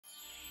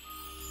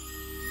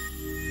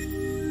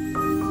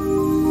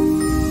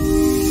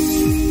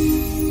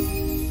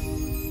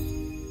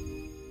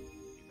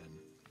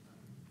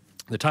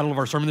The title of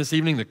our sermon this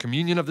evening, The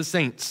Communion of the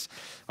Saints.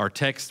 Our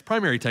text,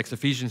 primary text,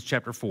 Ephesians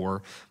chapter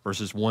 4,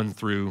 verses 1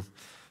 through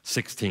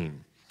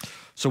 16.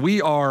 So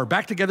we are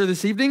back together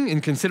this evening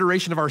in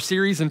consideration of our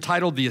series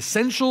entitled The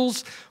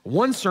Essentials,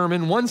 one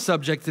sermon, one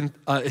subject,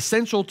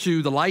 essential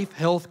to the life,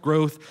 health,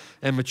 growth,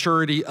 and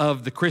maturity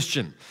of the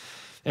Christian.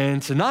 And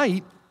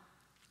tonight,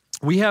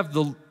 we have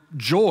the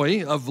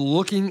joy of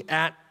looking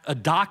at a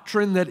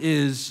doctrine that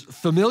is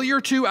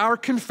familiar to our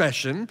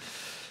confession.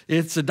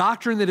 It's a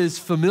doctrine that is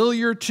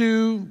familiar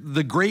to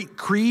the great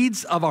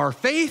creeds of our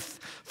faith,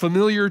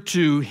 familiar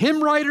to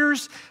hymn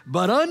writers,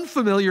 but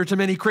unfamiliar to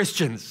many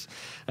Christians.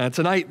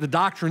 Tonight, the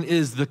doctrine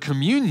is the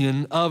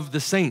communion of the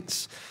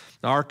saints.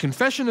 Our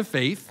confession of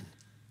faith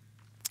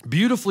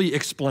beautifully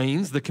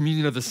explains the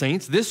communion of the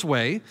saints this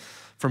way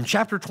from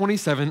chapter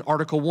 27,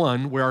 article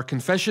 1, where our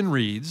confession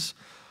reads,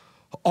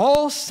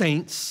 "All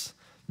saints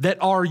that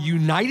are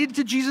united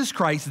to Jesus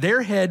Christ,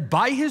 their head,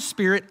 by his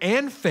Spirit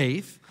and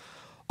faith,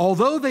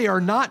 although they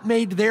are not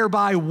made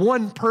thereby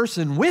one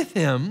person with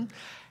him,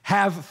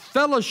 have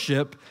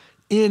fellowship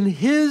in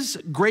his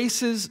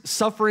graces,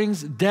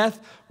 sufferings,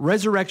 death,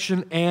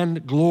 resurrection,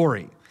 and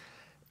glory.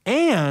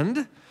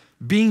 And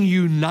being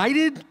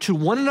united to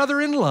one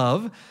another in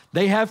love,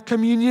 they have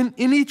communion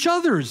in each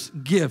other's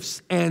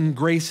gifts and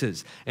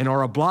graces, and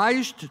are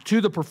obliged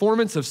to the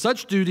performance of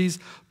such duties,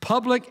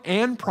 public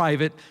and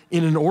private,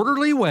 in an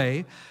orderly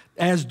way,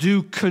 as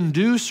do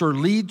conduce or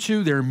lead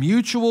to their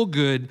mutual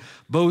good,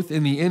 both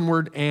in the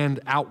inward and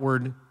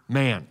outward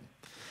man."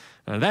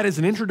 That is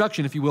an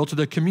introduction, if you will, to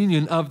the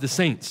communion of the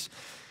saints.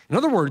 In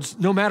other words,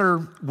 no matter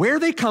where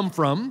they come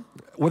from,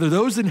 whether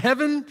those in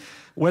heaven,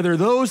 whether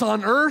those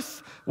on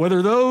earth,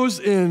 whether those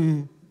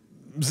in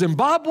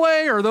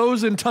Zimbabwe or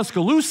those in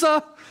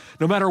Tuscaloosa,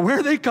 no matter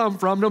where they come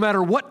from, no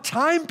matter what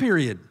time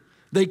period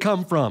they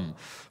come from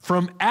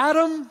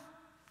Adam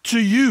to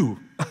you,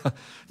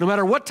 no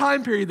matter what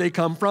time period they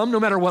come from, no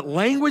matter what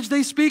language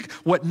they speak,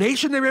 what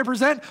nation they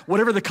represent,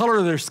 whatever the color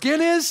of their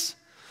skin is,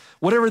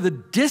 whatever the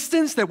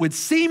distance that would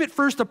seem at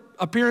first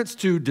appearance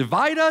to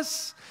divide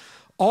us,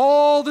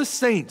 all the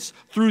saints,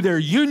 through their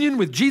union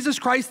with Jesus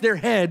Christ, their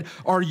head,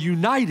 are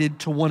united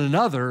to one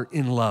another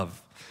in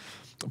love.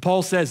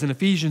 Paul says in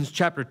Ephesians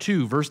chapter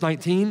 2, verse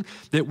 19,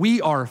 that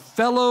we are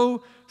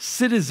fellow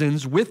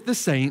citizens with the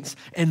saints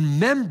and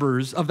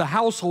members of the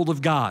household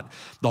of God,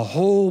 the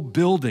whole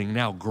building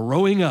now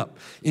growing up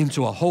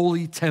into a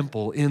holy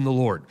temple in the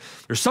Lord.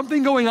 There's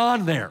something going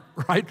on there,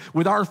 right,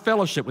 with our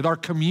fellowship, with our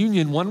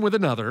communion one with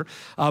another,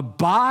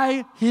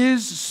 by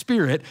his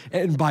Spirit,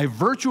 and by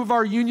virtue of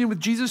our union with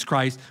Jesus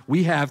Christ,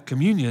 we have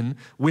communion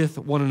with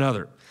one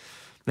another.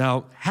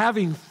 Now,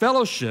 having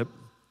fellowship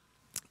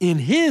in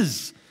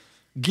his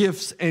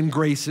gifts and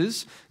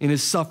graces, in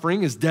his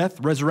suffering, his death,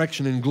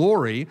 resurrection, and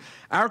glory,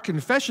 our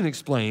confession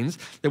explains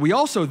that we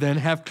also then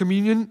have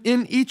communion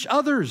in each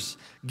other's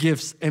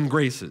gifts and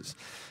graces.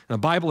 The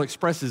Bible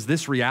expresses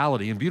this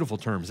reality in beautiful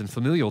terms, in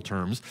familial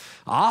terms,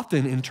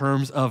 often in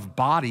terms of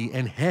body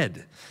and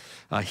head.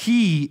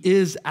 He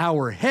is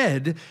our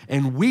head,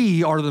 and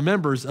we are the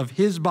members of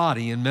his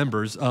body and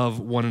members of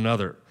one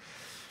another.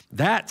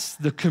 That's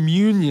the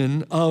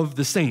communion of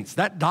the saints.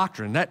 That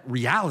doctrine, that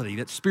reality,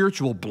 that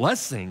spiritual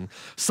blessing,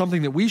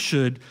 something that we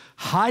should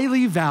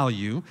highly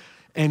value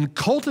and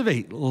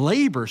cultivate,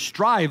 labor,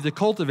 strive to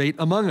cultivate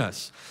among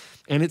us.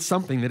 And it's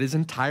something that is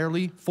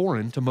entirely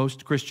foreign to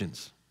most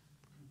Christians.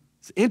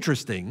 It's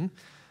interesting,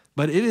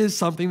 but it is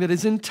something that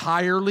is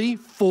entirely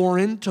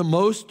foreign to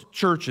most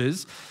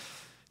churches.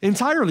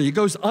 Entirely. It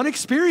goes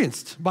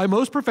unexperienced by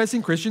most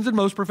professing Christians and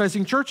most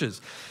professing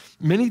churches.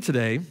 Many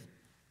today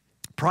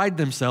pride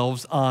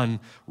themselves on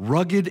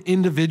rugged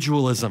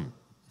individualism,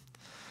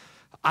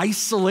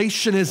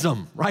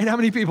 isolationism, right? How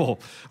many people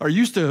are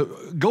used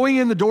to going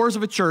in the doors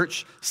of a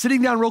church,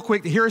 sitting down real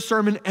quick to hear a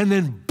sermon, and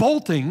then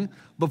bolting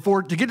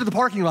to get to the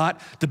parking lot,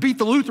 to beat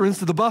the Lutherans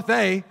to the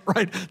buffet,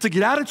 right? To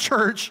get out of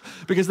church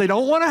because they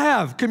don't want to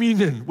have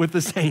communion with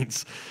the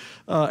saints.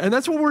 And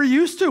that's what we're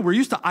used to. We're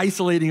used to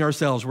isolating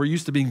ourselves. We're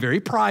used to being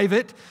very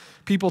private.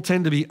 People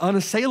tend to be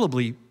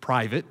unassailably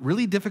private,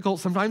 really difficult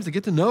sometimes to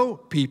get to know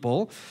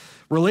people.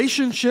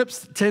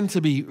 Relationships tend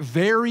to be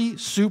very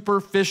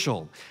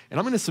superficial. And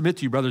I'm going to submit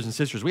to you, brothers and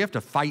sisters, we have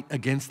to fight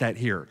against that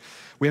here.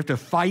 We have to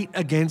fight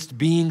against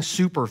being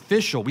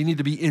superficial. We need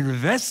to be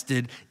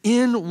invested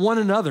in one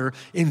another,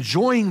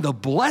 enjoying the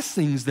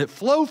blessings that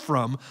flow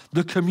from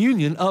the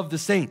communion of the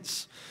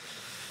saints.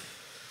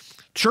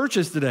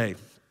 Churches today,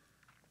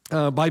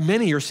 by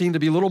many, are seen to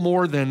be little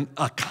more than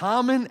a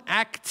common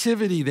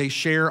activity they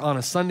share on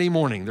a Sunday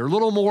morning. They're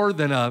little more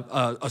than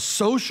a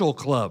social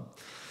club.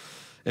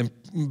 And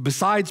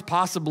besides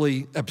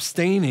possibly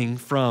abstaining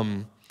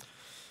from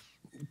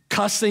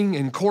cussing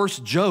and coarse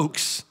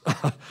jokes,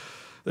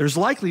 there's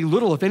likely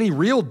little, if any,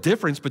 real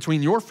difference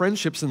between your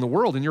friendships in the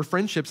world and your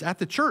friendships at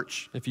the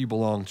church, if you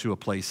belong to a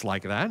place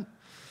like that.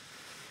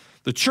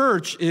 The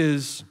church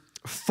is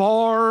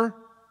far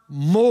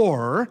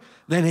more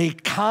than a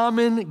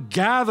common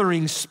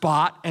gathering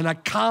spot and a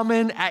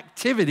common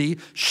activity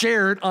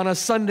shared on a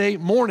Sunday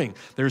morning.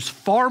 There's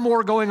far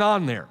more going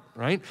on there,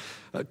 right?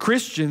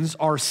 Christians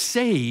are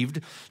saved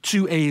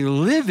to a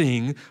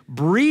living,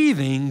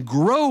 breathing,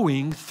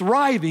 growing,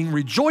 thriving,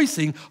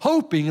 rejoicing,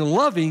 hoping,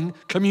 loving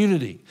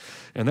community.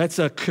 And that's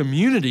a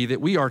community that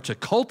we are to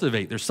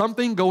cultivate. There's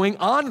something going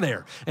on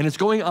there, and it's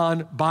going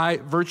on by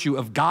virtue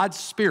of God's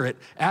Spirit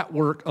at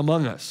work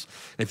among us.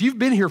 If you've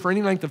been here for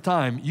any length of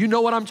time, you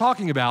know what I'm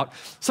talking about.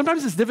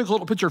 Sometimes it's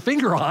difficult to put your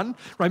finger on,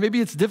 right?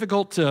 Maybe it's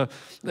difficult to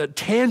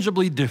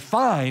tangibly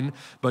define,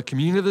 but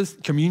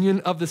communion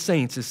of the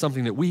saints is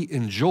something that we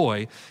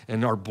enjoy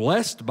and are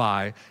blessed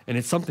by, and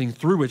it's something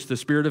through which the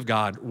Spirit of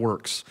God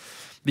works.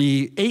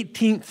 The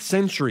 18th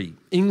century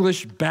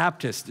English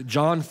Baptist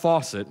John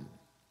Fawcett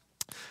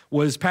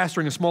was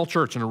pastoring a small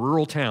church in a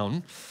rural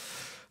town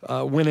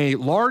when a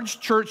large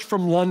church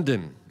from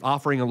London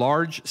offering a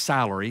large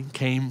salary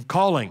came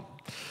calling.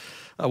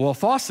 Well,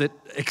 Fawcett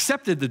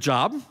accepted the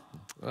job,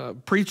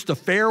 preached a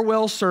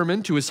farewell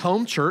sermon to his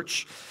home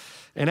church,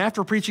 and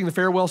after preaching the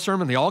farewell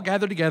sermon, they all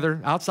gathered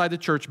together outside the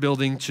church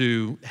building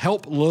to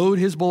help load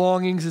his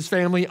belongings, his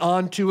family,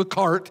 onto a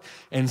cart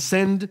and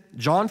send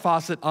John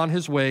Fawcett on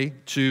his way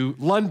to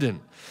London.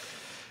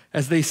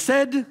 As they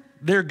said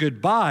their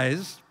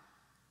goodbyes,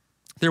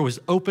 there was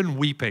open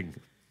weeping,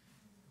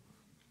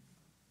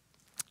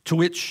 to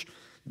which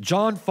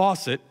John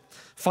Fawcett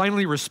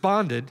finally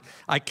responded,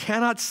 "I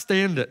cannot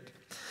stand it.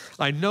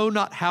 I know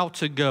not how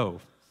to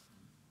go."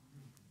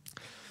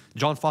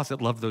 John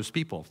Fawcett loved those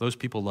people. Those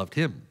people loved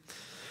him.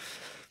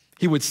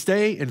 He would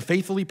stay and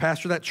faithfully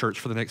pastor that church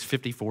for the next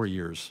 54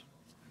 years.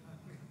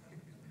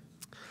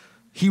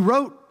 He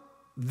wrote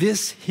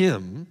this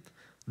hymn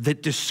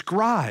that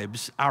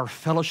describes our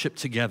fellowship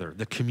together,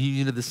 the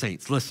communion of the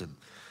saints. Listen.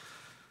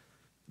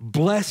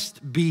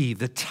 Blessed be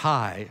the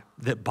tie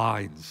that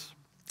binds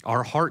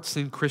our hearts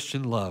in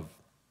Christian love.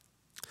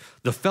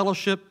 The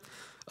fellowship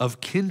of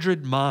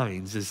kindred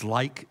minds is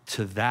like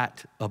to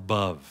that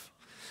above.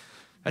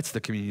 That's the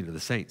communion of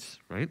the saints,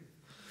 right?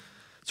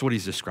 That's what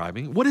he's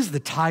describing. What is the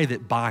tie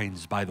that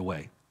binds, by the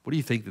way? What do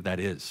you think that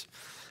is?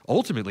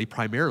 Ultimately,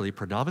 primarily,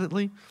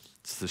 predominantly,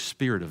 it's the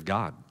Spirit of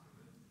God.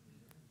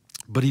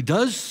 But he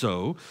does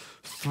so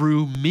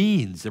through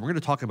means, and we're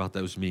going to talk about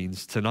those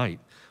means tonight.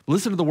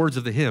 Listen to the words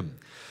of the hymn.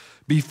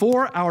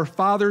 Before our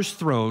Father's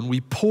throne,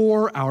 we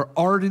pour our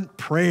ardent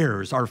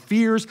prayers, our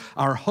fears,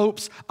 our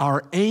hopes,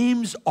 our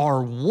aims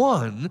are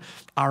one,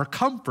 our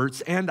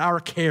comforts and our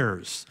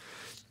cares.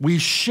 We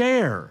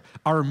share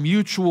our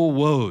mutual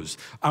woes,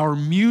 our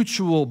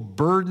mutual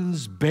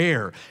burdens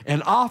bear,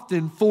 and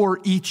often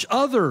for each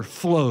other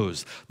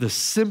flows the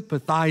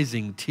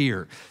sympathizing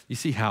tear. You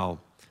see how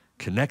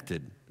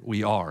connected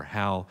we are,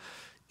 how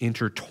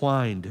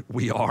intertwined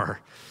we are.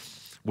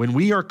 When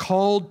we are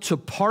called to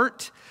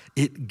part,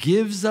 it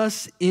gives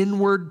us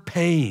inward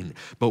pain,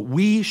 but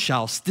we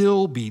shall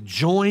still be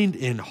joined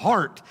in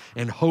heart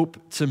and hope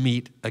to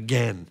meet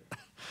again.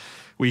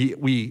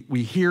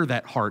 We hear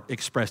that heart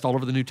expressed all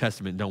over the New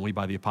Testament, don't we,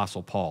 by the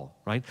Apostle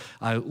Paul, right?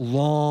 I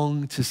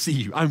long to see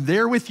you. I'm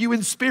there with you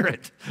in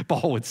spirit,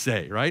 Paul would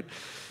say, right?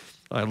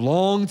 I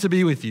long to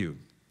be with you.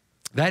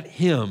 That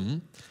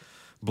hymn,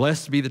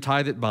 Blessed be the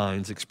tie that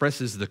binds,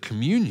 expresses the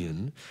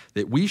communion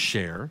that we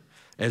share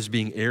as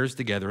being heirs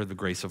together of the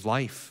grace of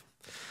life.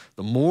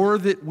 The more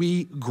that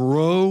we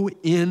grow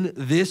in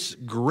this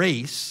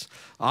grace,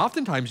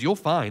 oftentimes you'll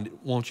find,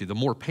 won't you, the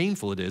more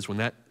painful it is when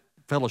that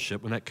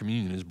fellowship, when that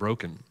communion is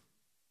broken.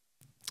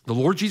 The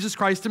Lord Jesus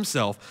Christ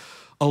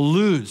himself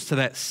alludes to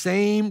that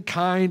same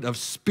kind of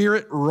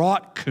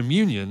spirit-wrought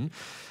communion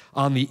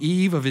on the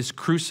eve of his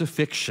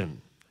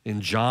crucifixion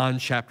in John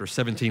chapter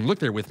 17. Look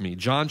there with me,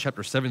 John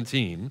chapter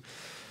 17,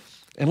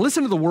 and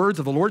listen to the words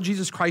of the Lord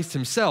Jesus Christ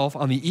himself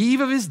on the eve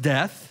of his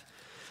death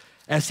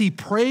as he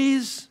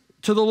prays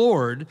to the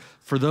Lord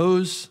for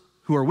those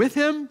who are with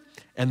him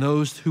and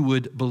those who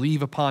would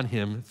believe upon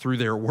him through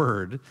their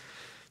word.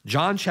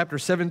 John chapter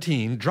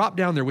 17, drop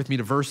down there with me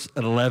to verse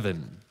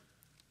 11.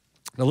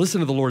 Now listen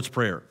to the Lord's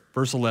Prayer,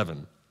 verse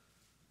 11.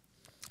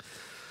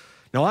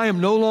 Now I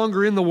am no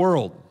longer in the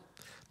world,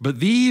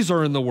 but these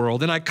are in the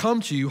world, and I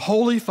come to you,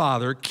 Holy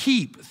Father,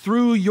 keep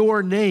through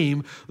your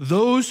name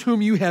those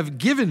whom you have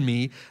given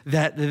me,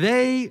 that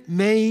they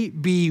may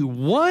be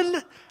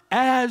one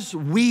as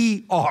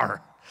we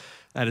are.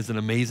 That is an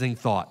amazing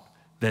thought,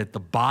 that the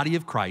body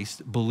of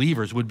Christ,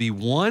 believers, would be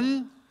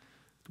one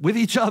with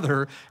each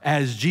other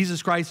as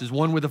Jesus Christ is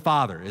one with the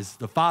Father, as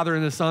the Father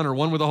and the Son are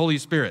one with the Holy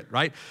Spirit,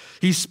 right?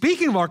 He's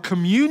speaking of our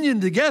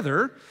communion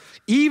together,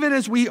 even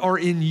as we are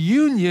in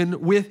union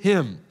with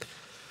him.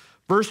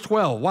 Verse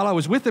 12, while I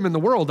was with them in the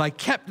world, I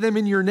kept them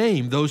in your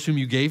name. Those whom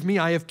you gave me,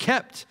 I have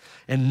kept,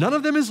 and none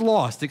of them is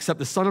lost except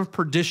the son of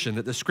perdition,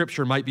 that the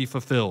scripture might be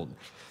fulfilled.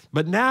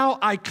 But now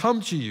I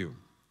come to you.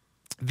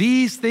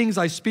 These things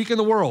I speak in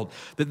the world,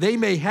 that they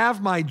may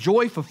have my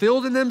joy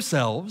fulfilled in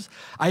themselves.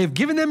 I have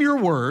given them your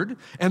word,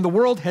 and the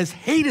world has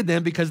hated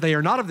them because they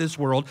are not of this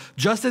world,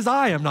 just as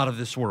I am not of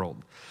this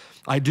world.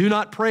 I do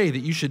not pray that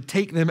you should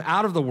take them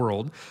out of the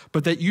world,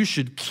 but that you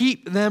should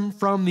keep them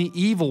from the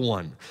evil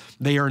one.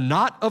 They are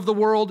not of the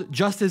world,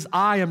 just as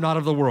I am not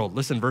of the world.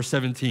 Listen, verse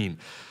 17.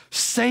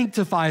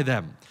 Sanctify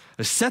them.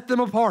 Set them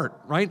apart,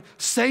 right?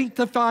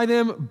 Sanctify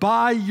them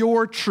by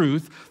your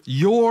truth.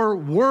 Your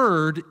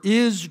word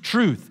is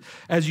truth.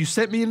 As you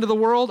sent me into the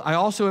world, I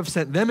also have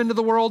sent them into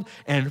the world,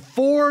 and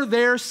for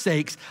their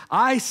sakes,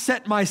 I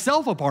set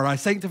myself apart. I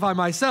sanctify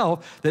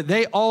myself, that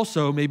they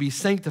also may be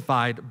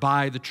sanctified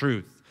by the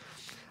truth.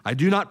 I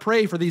do not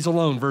pray for these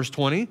alone, verse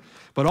 20,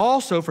 but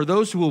also for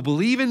those who will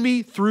believe in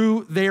me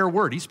through their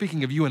word. He's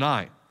speaking of you and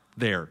I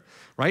there.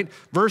 Right?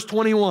 Verse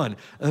 21,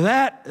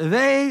 that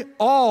they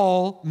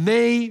all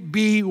may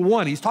be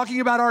one. He's talking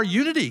about our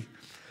unity.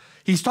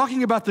 He's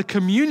talking about the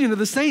communion of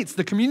the saints,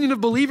 the communion of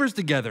believers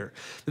together.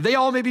 That they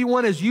all may be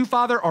one as you,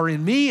 Father, are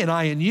in me and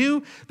I in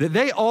you, that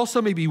they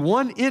also may be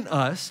one in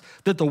us,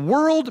 that the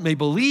world may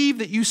believe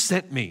that you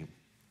sent me.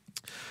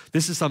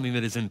 This is something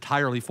that is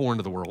entirely foreign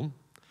to the world,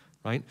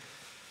 right?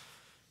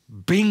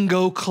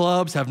 Bingo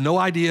clubs have no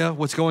idea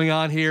what's going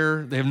on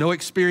here. They have no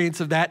experience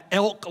of that.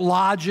 Elk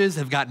lodges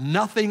have got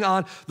nothing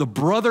on the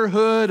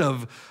brotherhood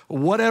of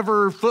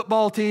whatever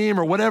football team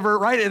or whatever,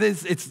 right?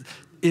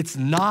 It's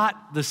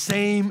not the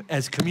same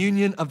as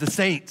communion of the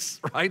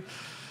saints, right?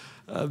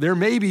 There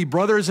may be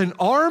brothers in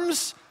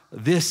arms.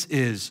 This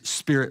is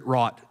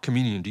spirit-wrought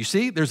communion. Do you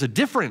see? There's a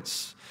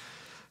difference.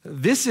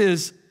 This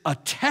is a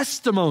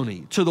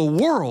testimony to the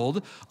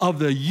world of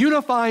the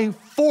unifying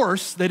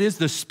force that is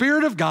the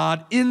Spirit of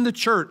God in the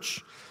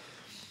church.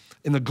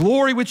 In the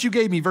glory which you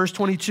gave me, verse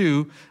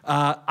 22,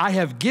 I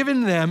have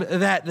given them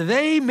that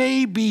they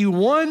may be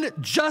one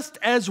just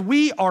as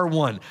we are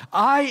one.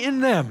 I in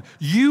them,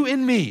 you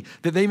in me,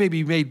 that they may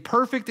be made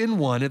perfect in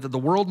one, and that the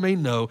world may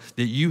know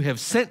that you have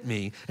sent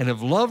me and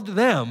have loved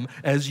them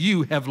as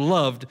you have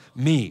loved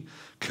me.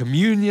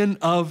 Communion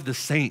of the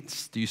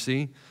saints. Do you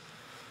see?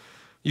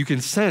 You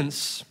can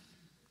sense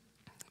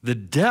the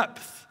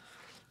depth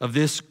of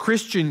this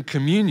Christian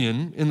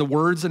communion in the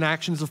words and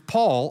actions of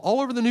Paul all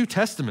over the New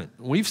Testament.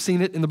 We've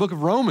seen it in the book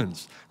of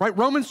Romans, right?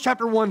 Romans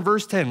chapter 1,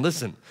 verse 10,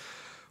 listen.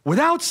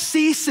 Without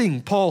ceasing,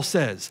 Paul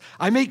says,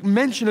 I make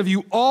mention of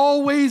you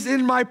always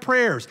in my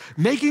prayers,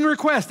 making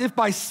request, if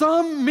by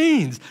some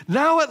means,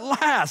 now at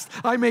last,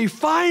 I may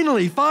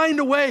finally find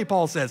a way,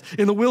 Paul says,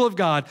 in the will of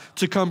God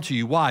to come to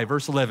you. Why?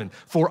 Verse 11,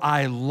 for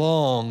I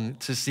long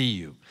to see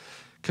you.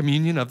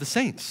 Communion of the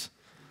saints.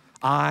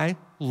 I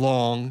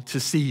long to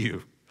see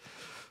you.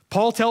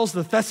 Paul tells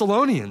the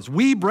Thessalonians,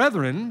 we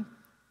brethren,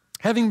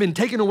 having been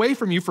taken away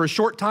from you for a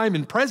short time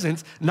in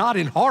presence, not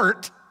in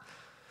heart.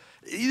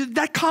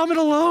 That comment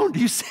alone, do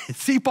you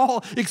see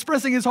Paul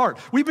expressing his heart?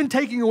 We've been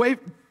taken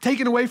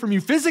away from you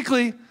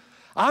physically.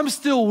 I'm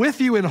still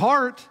with you in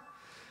heart,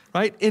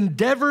 right?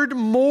 Endeavored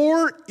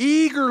more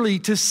eagerly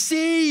to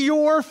see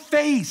your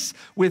face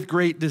with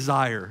great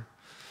desire.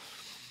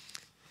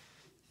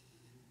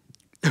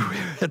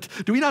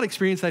 Do we not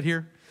experience that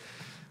here?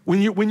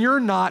 When you're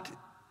not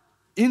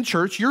in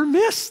church, you're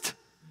missed.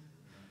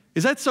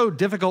 Is that so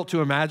difficult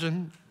to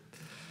imagine?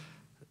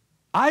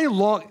 I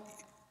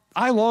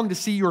long to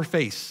see your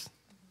face.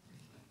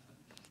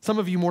 Some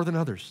of you more than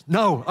others.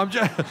 No, I'm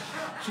just,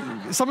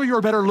 some of you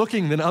are better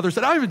looking than others.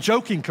 And I'm even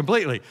joking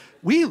completely.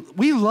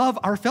 We love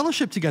our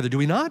fellowship together, do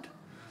we not?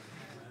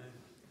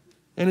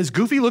 And as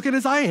goofy looking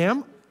as I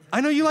am,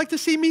 I know you like to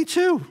see me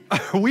too.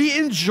 We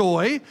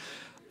enjoy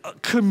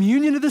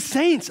communion of the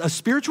saints, a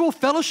spiritual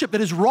fellowship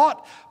that is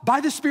wrought by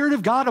the Spirit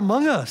of God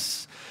among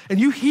us. And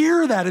you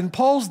hear that in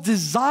Paul's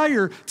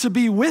desire to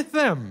be with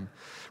them,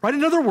 right?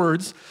 In other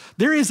words,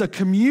 there is a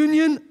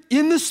communion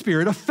in the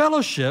Spirit, a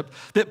fellowship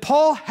that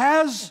Paul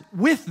has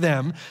with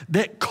them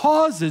that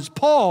causes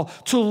Paul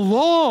to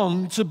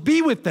long to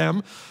be with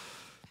them,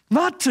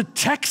 not to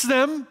text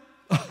them.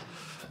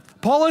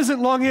 Paul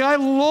isn't longing, I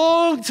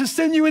long to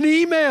send you an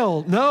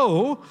email.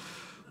 No,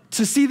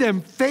 to see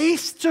them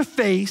face to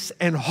face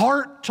and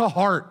heart to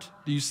heart.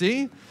 Do you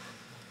see?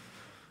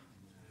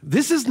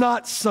 This is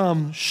not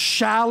some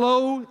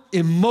shallow,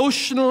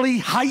 emotionally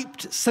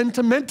hyped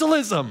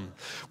sentimentalism.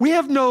 We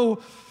have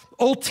no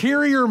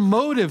ulterior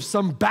motive,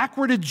 some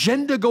backward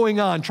agenda going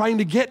on, trying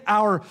to get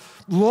our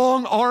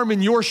long arm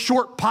in your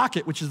short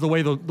pocket, which is the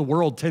way the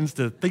world tends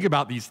to think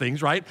about these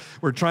things, right?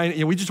 We're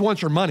trying, we just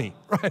want your money,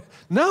 right?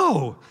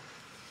 No.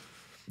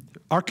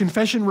 Our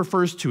confession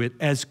refers to it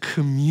as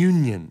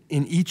communion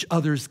in each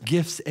other's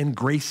gifts and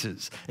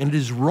graces, and it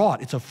is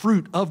wrought. It's a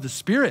fruit of the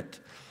Spirit.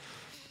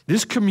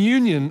 This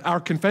communion, our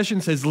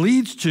confession says,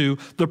 leads to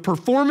the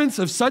performance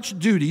of such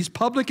duties,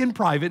 public and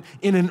private,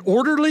 in an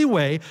orderly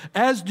way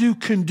as do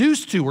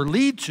conduce to or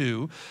lead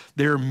to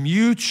their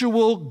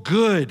mutual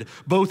good,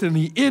 both in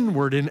the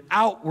inward and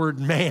outward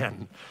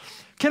man.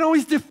 Can't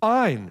always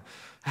define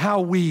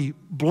how we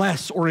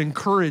bless or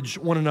encourage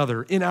one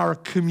another in our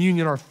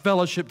communion, our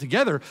fellowship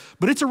together,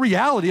 but it's a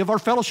reality of our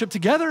fellowship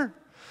together.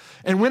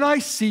 And when I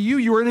see you,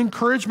 you are an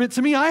encouragement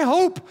to me. I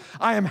hope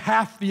I am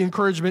half the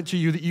encouragement to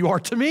you that you are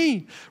to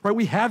me, right?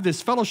 We have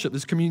this fellowship,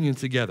 this communion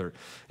together,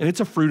 and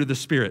it's a fruit of the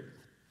Spirit.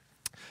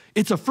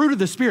 It's a fruit of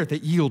the Spirit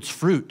that yields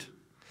fruit.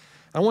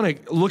 I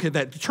want to look at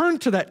that. Turn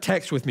to that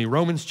text with me,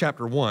 Romans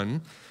chapter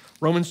 1.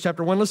 Romans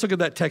chapter 1, let's look at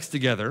that text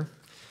together.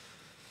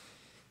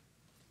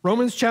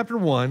 Romans chapter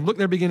 1, look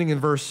there beginning in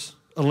verse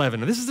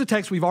 11. Now, this is a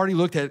text we've already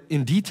looked at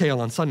in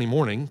detail on Sunday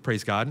morning,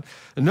 praise God.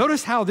 And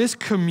notice how this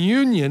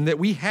communion that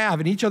we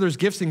have in each other's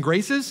gifts and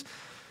graces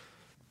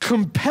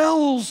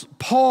compels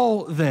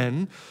Paul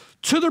then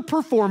to the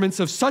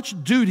performance of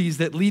such duties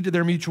that lead to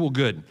their mutual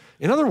good.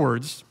 In other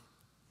words,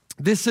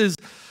 this is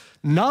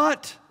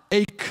not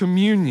a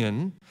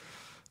communion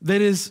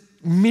that is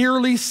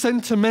merely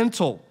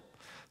sentimental.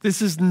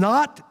 This is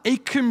not a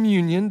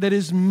communion that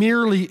is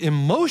merely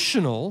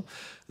emotional.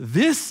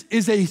 This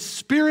is a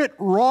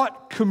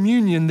spirit-wrought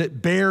communion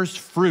that bears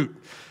fruit.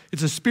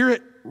 It's a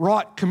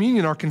spirit-wrought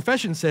communion, our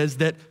confession says,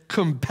 that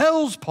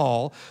compels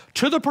Paul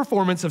to the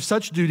performance of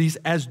such duties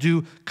as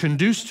do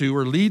conduce to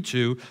or lead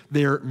to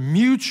their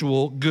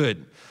mutual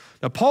good.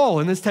 Now, Paul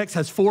in this text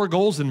has 4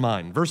 goals in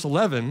mind. Verse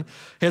 11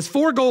 has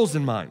 4 goals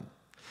in mind.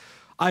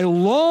 I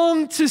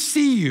long to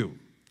see you.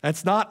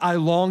 That's not, I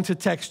long to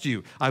text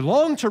you. I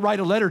long to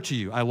write a letter to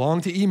you. I long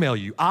to email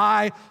you.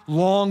 I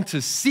long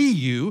to see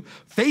you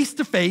face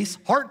to face,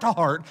 heart to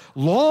heart,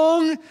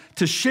 long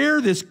to share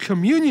this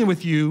communion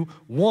with you,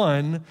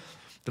 one,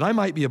 that I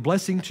might be a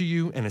blessing to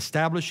you and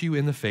establish you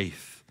in the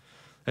faith.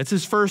 That's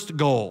his first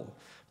goal.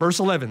 Verse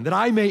 11, that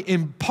I may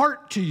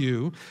impart to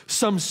you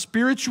some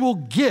spiritual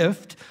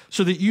gift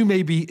so that you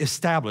may be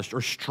established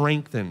or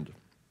strengthened.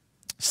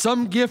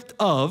 Some gift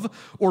of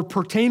or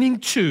pertaining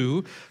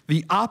to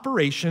the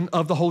operation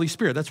of the Holy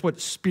Spirit. That's what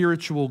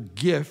spiritual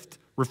gift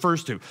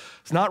refers to.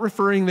 It's not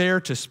referring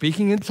there to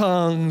speaking in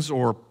tongues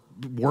or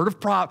word of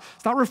prop.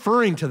 It's not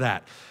referring to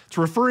that. It's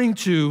referring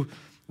to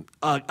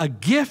a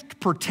gift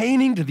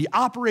pertaining to the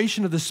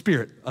operation of the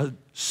Spirit, a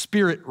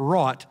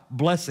Spirit-wrought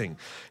blessing.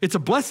 It's a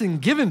blessing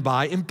given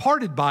by,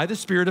 imparted by the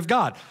Spirit of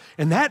God.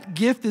 And that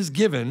gift is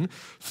given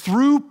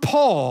through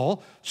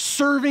Paul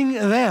serving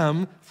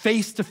them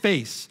face to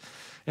face.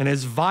 And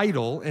as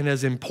vital and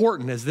as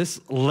important as this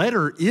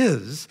letter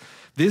is,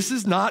 this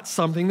is not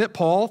something that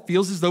Paul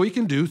feels as though he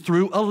can do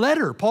through a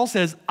letter. Paul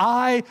says,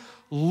 I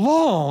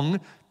long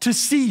to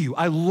see you.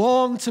 I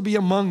long to be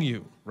among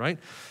you, right?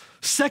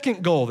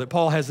 Second goal that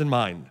Paul has in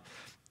mind,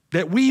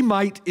 that we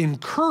might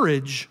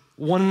encourage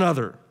one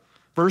another.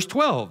 Verse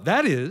 12,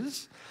 that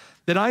is,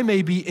 that I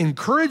may be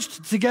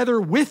encouraged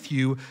together with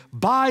you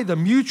by the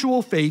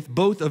mutual faith,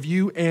 both of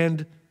you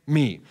and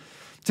me.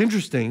 It's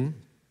interesting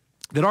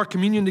that our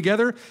communion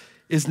together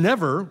is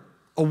never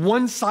a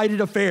one-sided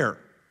affair.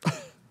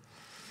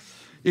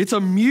 It's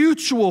a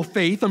mutual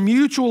faith, a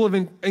mutual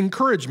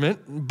encouragement,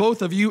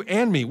 both of you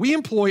and me. We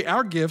employ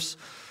our gifts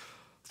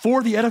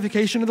for the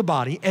edification of the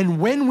body,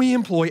 and when we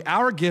employ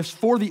our gifts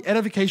for the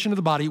edification of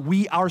the body,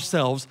 we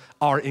ourselves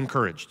are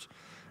encouraged.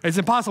 It's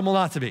impossible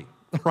not to be,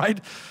 right?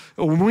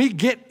 When we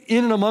get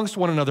in and amongst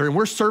one another and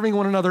we're serving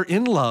one another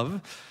in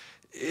love,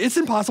 it's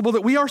impossible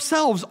that we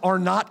ourselves are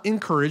not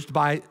encouraged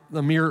by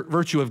the mere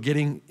virtue of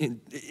getting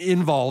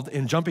involved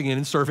and jumping in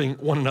and serving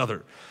one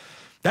another.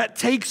 That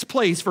takes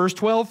place, verse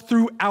 12,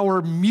 through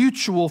our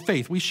mutual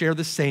faith. We share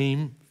the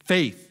same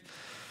faith.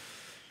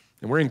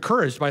 And we're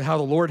encouraged by how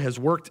the Lord has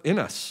worked in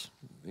us,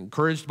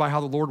 encouraged by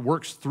how the Lord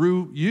works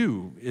through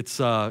you.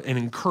 It's an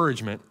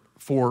encouragement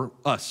for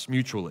us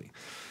mutually.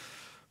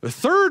 The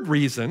third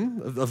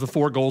reason of the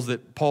 4 goals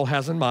that Paul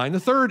has in mind, the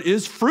third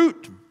is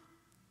fruit.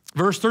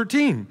 Verse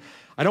 13,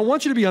 I don't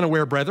want you to be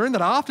unaware, brethren,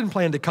 that I often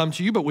planned to come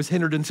to you, but was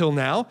hindered until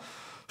now,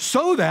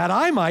 so that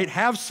I might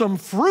have some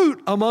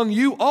fruit among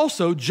you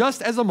also,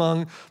 just as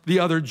among the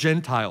other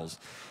Gentiles.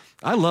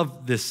 I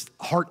love this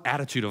heart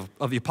attitude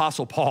of the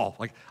Apostle Paul.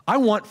 Like, I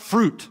want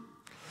fruit.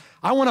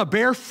 I want to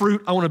bear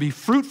fruit. I want to be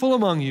fruitful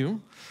among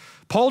you.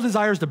 Paul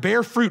desires to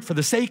bear fruit for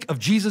the sake of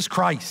Jesus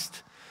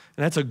Christ.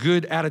 And that's a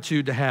good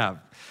attitude to have.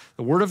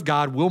 The word of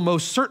God will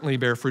most certainly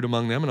bear fruit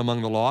among them and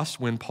among the lost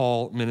when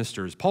Paul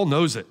ministers. Paul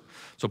knows it.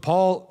 So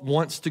Paul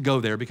wants to go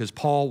there because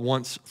Paul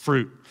wants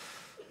fruit.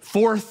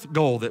 Fourth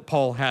goal that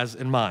Paul has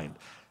in mind,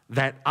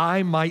 that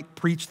I might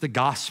preach the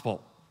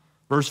gospel.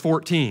 Verse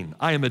 14,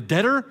 I am a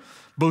debtor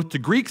both to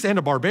Greeks and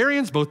to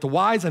barbarians, both to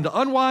wise and to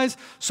unwise.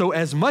 So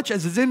as much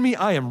as is in me,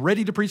 I am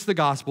ready to preach the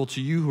gospel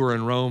to you who are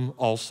in Rome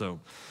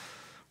also.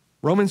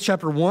 Romans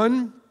chapter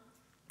 1,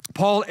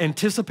 Paul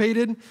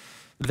anticipated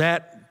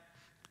that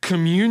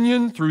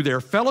communion through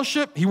their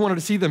fellowship. He wanted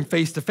to see them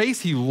face to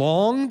face. He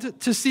longed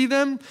to see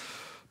them.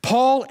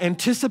 Paul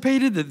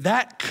anticipated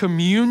that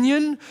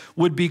communion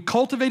would be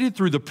cultivated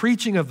through the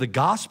preaching of the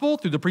gospel,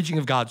 through the preaching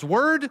of God's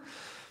word.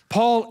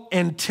 Paul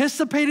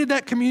anticipated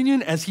that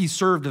communion as he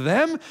served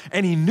them,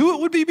 and he knew it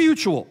would be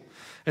mutual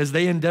as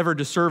they endeavored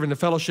to serve in the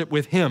fellowship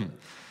with him.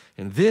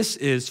 And this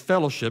is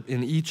fellowship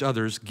in each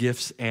other's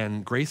gifts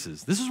and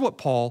graces. This is what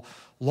Paul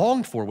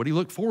longed for, what he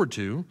looked forward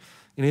to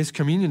in his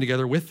communion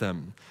together with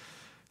them.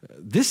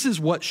 This is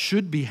what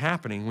should be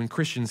happening when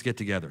Christians get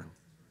together.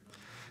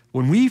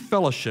 When we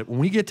fellowship, when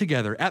we get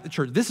together at the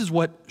church, this is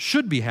what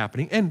should be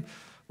happening. And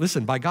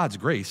listen, by God's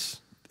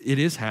grace, it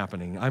is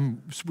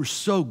happening. We're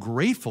so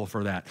grateful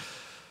for that.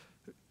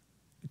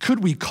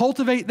 Could we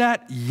cultivate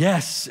that?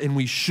 Yes, and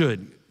we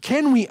should.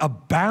 Can we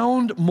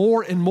abound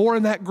more and more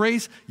in that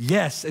grace?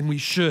 Yes, and we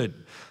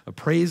should.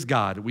 Praise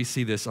God, we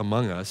see this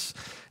among us,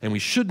 and we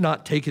should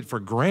not take it for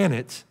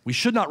granted. We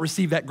should not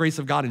receive that grace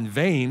of God in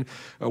vain.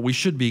 We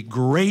should be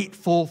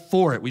grateful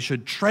for it. We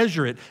should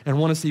treasure it and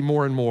want to see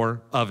more and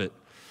more of it.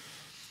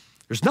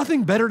 There's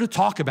nothing better to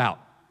talk about.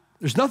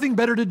 There's nothing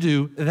better to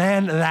do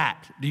than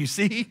that. Do you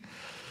see?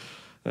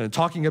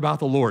 Talking about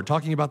the Lord,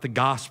 talking about the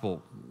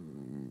gospel,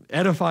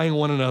 edifying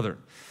one another.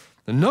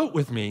 And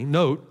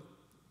note,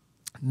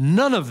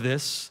 none of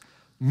this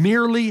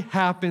merely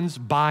happens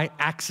by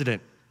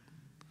accident.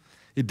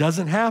 It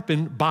doesn't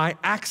happen by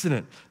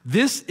accident.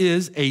 This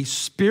is a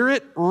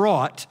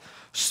spirit-wrought,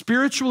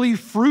 spiritually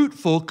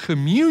fruitful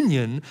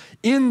communion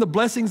in the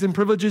blessings and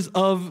privileges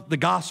of the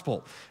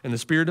gospel. And the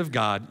Spirit of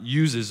God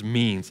uses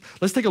means.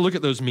 Let's take a look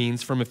at those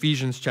means from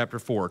Ephesians chapter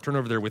 4. Turn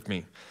over there with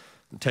me.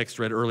 The text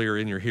read earlier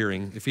in your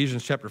hearing,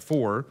 Ephesians chapter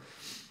 4.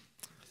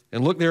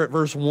 And look there at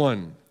verse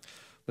 1.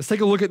 Let's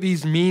take a look at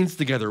these means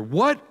together.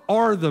 What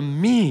are the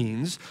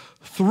means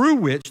through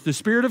which the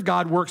Spirit of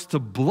God works to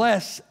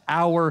bless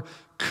our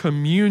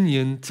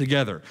communion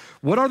together?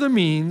 What are the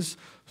means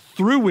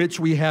through which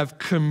we have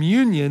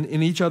communion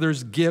in each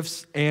other's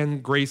gifts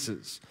and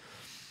graces?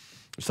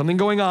 There's something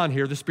going on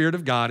here. The Spirit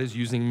of God is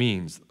using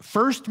means.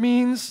 First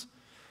means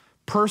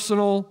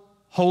personal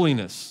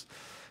holiness.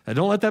 Now,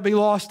 don't let that be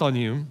lost on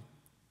you.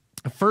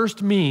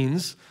 First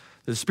means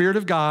the Spirit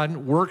of God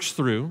works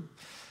through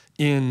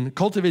in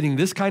cultivating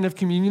this kind of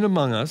communion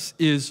among us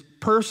is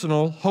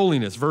personal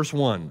holiness. Verse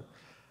 1,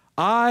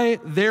 I,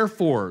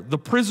 therefore, the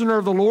prisoner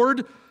of the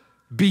Lord,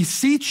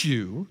 beseech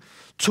you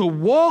to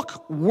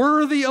walk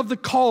worthy of the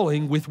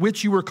calling with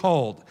which you were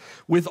called,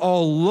 with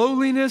all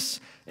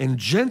lowliness and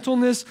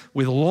gentleness,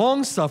 with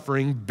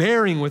long-suffering,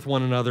 bearing with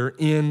one another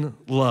in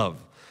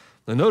love.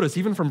 Now notice,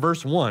 even from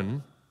verse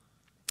 1,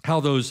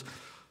 how those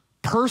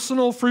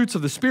personal fruits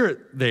of the Spirit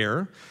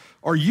there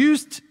are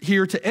used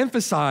here to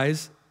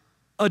emphasize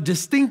a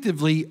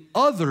distinctively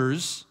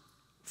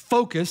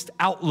others-focused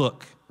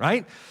outlook,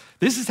 right?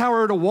 This is how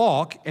we're to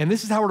walk, and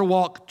this is how we're to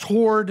walk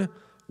toward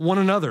one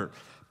another.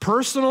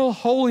 Personal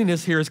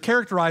holiness here is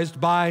characterized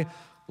by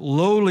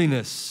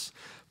lowliness,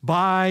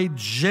 by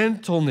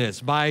gentleness,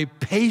 by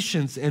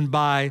patience, and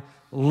by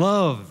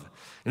love.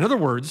 In other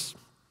words,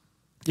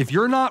 if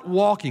you're not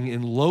walking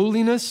in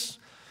lowliness,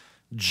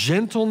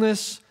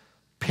 gentleness,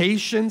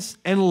 patience,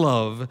 and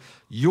love,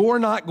 you're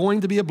not going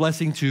to be a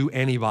blessing to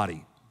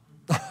anybody.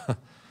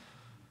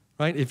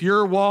 Right? If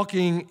you're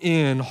walking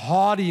in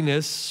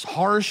haughtiness,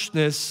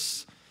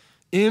 harshness,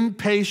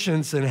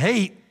 impatience, and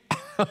hate,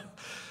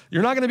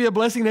 you're not going to be a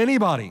blessing to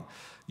anybody.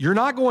 It's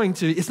not going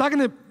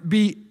to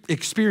be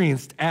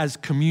experienced as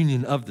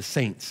communion of the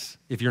saints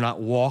if you're not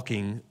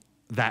walking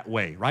that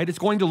way, right? It's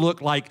going to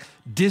look like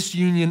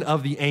disunion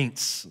of the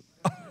ain'ts.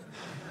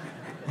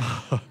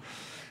 If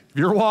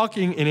you're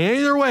walking in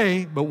any other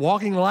way, but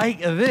walking like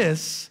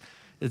this,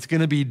 it's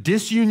going to be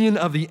disunion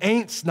of the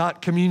ain'ts,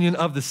 not communion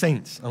of the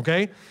saints,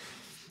 okay?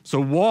 So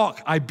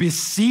walk, I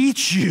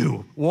beseech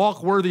you,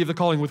 walk worthy of the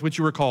calling with which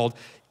you were called,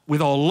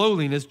 with all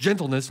lowliness,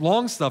 gentleness,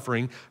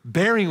 long-suffering,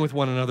 bearing with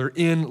one another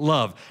in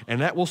love.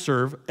 And that will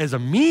serve as a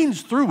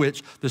means through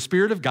which the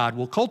Spirit of God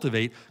will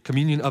cultivate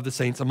communion of the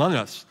saints among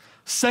us.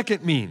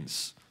 Second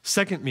means,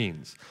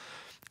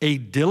 a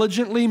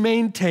diligently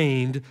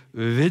maintained,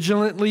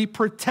 vigilantly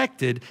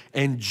protected,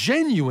 and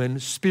genuine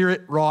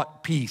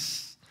Spirit-wrought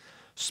peace.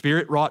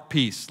 Spirit-wrought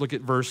peace. Look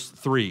at verse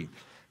 3.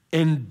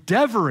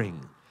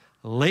 Endeavoring,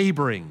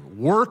 laboring,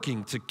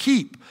 working to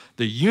keep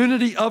the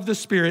unity of the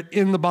Spirit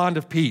in the bond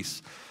of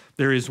peace.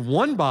 There is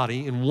one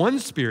body and one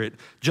Spirit,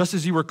 just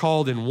as you were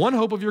called in one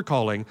hope of your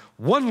calling,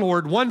 one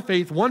Lord, one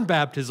faith, one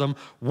baptism,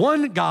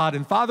 one God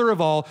and Father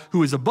of all,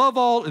 who is above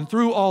all and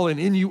through all and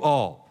in you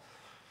all.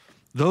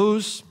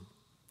 Those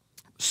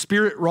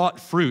Spirit-wrought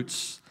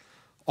fruits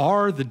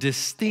are the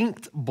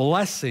distinct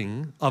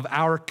blessing of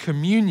our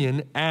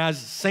communion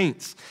as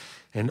saints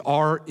and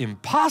are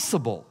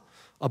impossible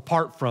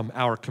apart from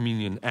our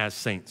communion as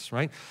saints,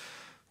 right?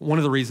 One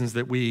of the reasons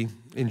that we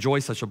enjoy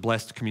such a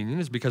blessed communion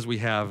is because we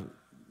have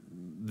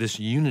this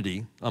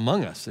unity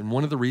among us. And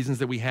one of the reasons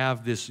that we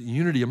have this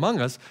unity among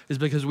us is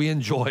because we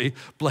enjoy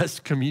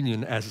blessed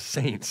communion as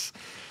saints.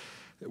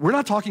 We're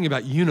not talking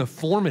about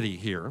uniformity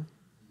here.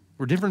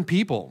 We're different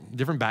people,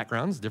 different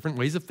backgrounds, different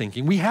ways of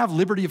thinking. We have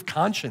liberty of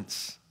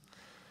conscience.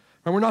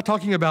 Right? We're not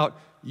talking about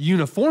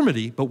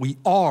uniformity, but we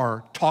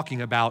are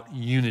talking about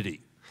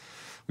unity.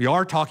 We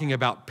are talking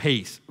about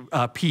peace,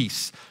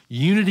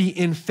 unity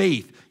in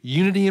faith,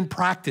 unity in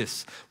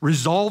practice,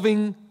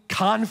 resolving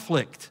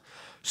conflict,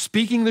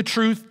 speaking the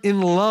truth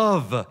in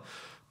love,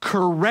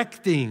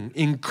 correcting,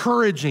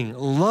 encouraging,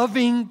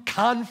 loving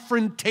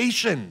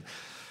confrontation.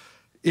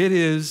 It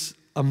is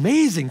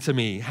amazing to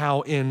me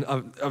how in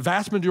a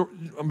vast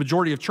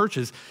majority of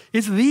churches,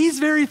 it's these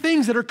very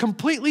things that are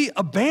completely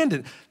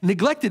abandoned,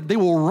 neglected. They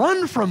will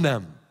run from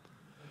them.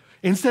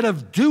 Instead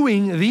of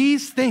doing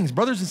these things,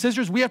 brothers and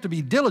sisters, we have to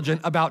be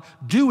diligent about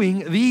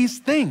doing these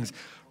things.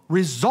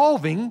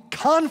 Resolving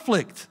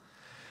conflict,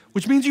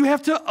 which means you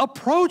have to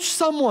approach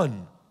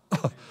someone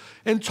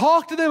and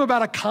talk to them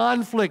about a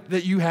conflict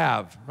that you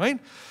have, right?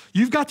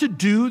 You've got to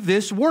do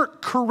this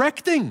work,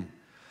 correcting.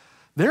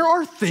 There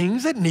are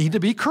things that need to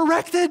be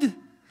corrected,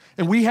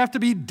 and we have to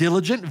be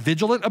diligent,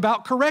 vigilant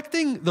about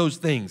correcting those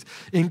things,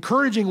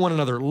 encouraging one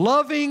another,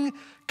 loving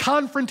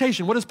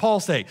confrontation. What does Paul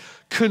say?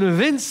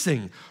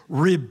 Convincing,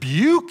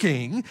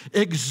 rebuking,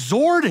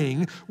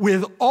 exhorting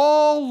with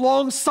all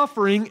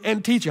long-suffering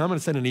and teaching. I'm going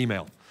to send an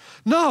email.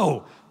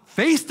 No,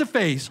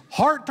 face-to-face,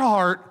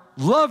 heart-to-heart,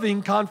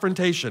 loving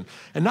confrontation.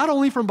 And not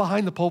only from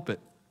behind the pulpit.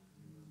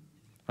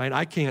 Right?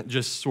 I can't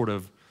just sort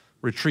of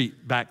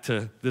retreat back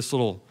to this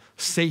little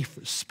safe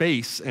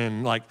space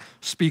and like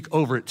speak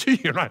over it to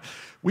you. Right?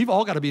 We've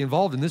all got to be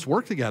involved in this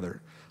work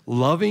together.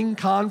 Loving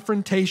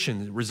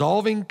confrontation,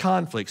 resolving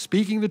conflict,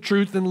 speaking the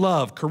truth in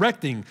love,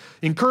 correcting,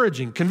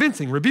 encouraging,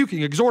 convincing,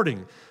 rebuking,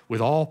 exhorting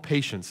with all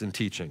patience and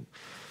teaching.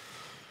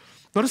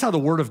 Notice how the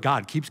Word of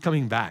God keeps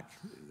coming back,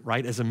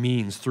 right, as a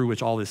means through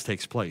which all this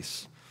takes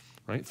place.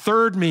 Right?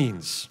 Third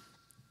means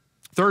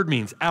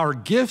our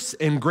gifts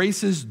and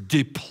graces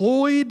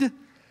deployed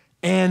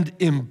and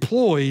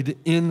employed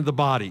in the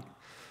body.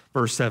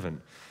 Verse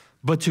 7,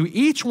 but to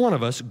each one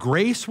of us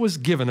grace was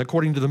given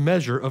according to the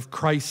measure of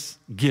Christ's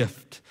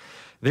gift.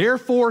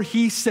 Therefore,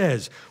 he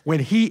says, when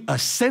he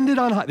ascended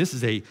on high, this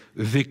is a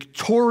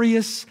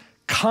victorious,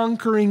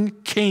 conquering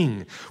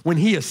king. When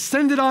he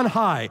ascended on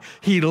high,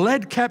 he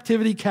led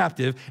captivity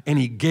captive and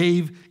he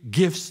gave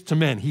gifts to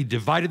men. He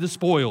divided the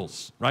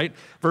spoils, right?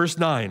 Verse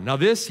 9, now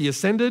this, he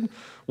ascended,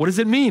 what does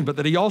it mean? But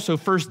that he also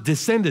first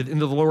descended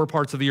into the lower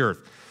parts of the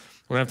earth.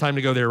 We don't have time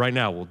to go there right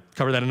now. We'll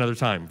cover that another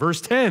time.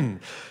 Verse 10,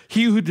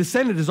 he who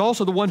descended is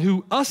also the one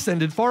who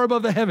ascended far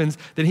above the heavens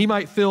that he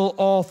might fill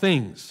all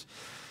things.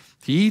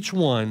 To each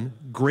one,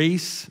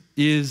 grace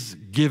is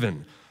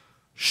given.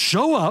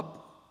 Show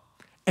up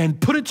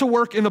and put it to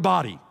work in the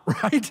body,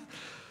 right?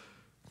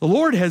 The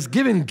Lord has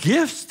given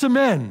gifts to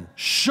men.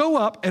 Show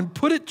up and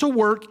put it to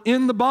work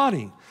in the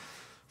body.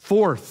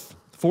 Fourth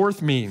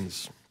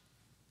means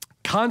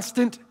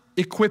constant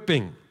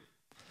equipping.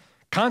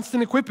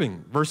 Constant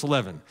equipping, verse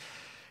 11.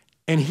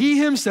 And he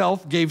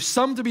himself gave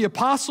some to be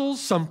apostles,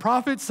 some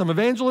prophets, some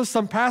evangelists,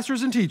 some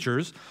pastors and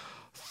teachers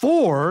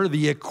for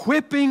the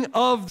equipping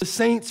of the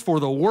saints, for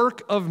the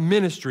work of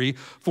ministry,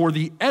 for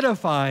the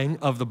edifying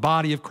of the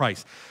body of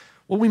Christ.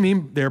 What we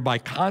mean there by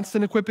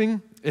constant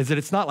equipping is that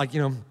it's not like,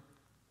 I'm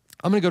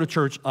going to go to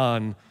church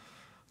on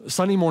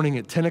Sunday morning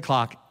at 10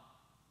 o'clock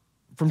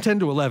from 10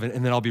 to 11,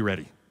 and then I'll be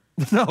ready.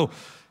 No,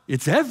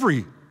 it's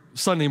every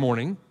Sunday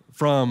morning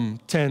from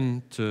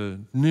 10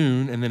 to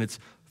noon, and then it's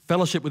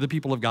fellowship with the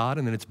people of God,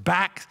 and then it's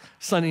back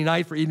Sunday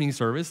night for evening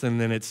service,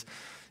 and then it's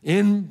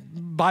in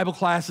Bible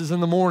classes in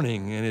the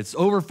morning, and it's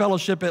over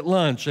fellowship at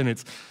lunch, and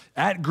it's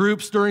at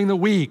groups during the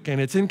week, and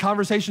it's in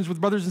conversations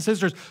with brothers and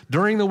sisters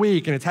during the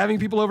week, and it's having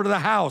people over to the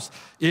house.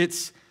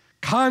 It's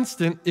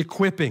constant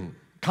equipping,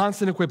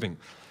 constant equipping.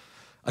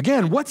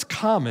 Again, what's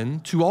common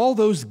to all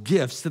those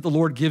gifts that the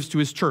Lord gives to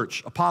his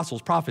church?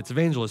 Apostles, prophets,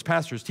 evangelists,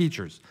 pastors,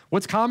 teachers.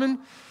 What's common?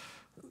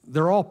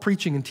 They're all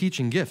preaching and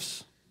teaching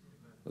gifts.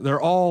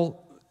 They're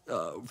all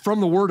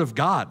from the Word of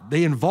God.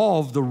 They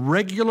involve the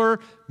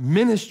regular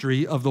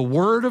ministry of the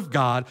Word of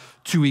God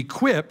to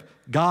equip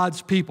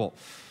God's people.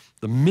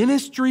 The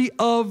ministry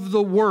of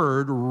the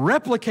Word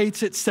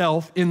replicates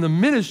itself in the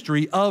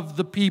ministry of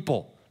the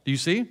people. Do you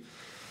see?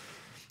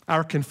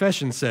 Our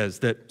confession says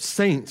that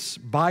saints,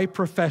 by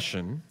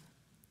profession,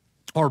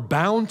 are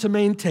bound to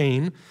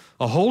maintain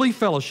a holy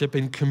fellowship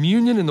and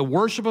communion in the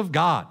worship of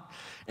God,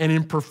 and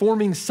in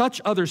performing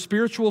such other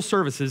spiritual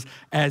services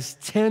as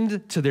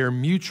tend to their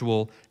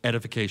mutual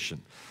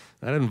edification.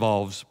 That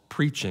involves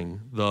preaching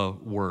the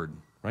word,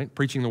 right?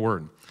 Preaching the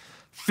word.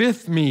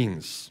 Fifth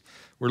means,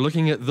 we're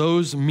looking at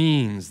those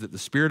means that the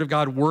Spirit of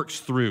God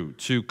works through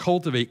to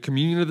cultivate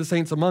communion of the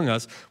saints among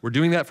us. We're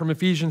doing that from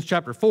Ephesians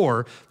chapter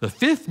 4. The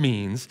fifth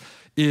means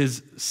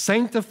is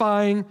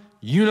sanctifying,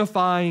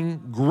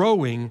 unifying,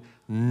 growing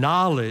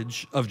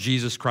knowledge of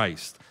Jesus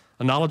Christ.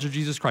 A knowledge of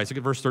Jesus Christ. Look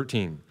at verse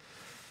 13.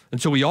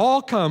 Until we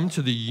all come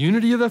to the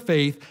unity of the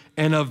faith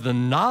and of the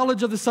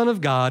knowledge of the Son of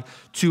God,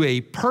 to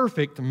a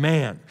perfect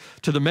man,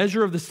 to the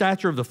measure of the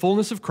stature of the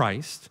fullness of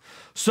Christ,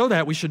 so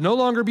that we should no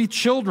longer be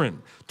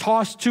children,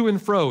 tossed to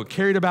and fro,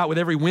 carried about with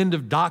every wind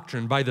of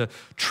doctrine by the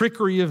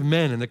trickery of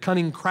men and the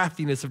cunning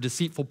craftiness of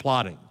deceitful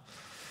plotting.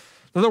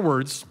 In other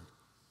words,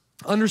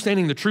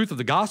 understanding the truth of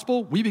the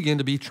gospel, we begin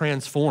to be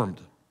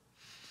transformed.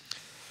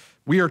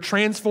 We are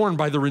transformed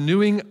by the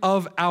renewing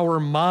of our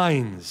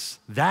minds,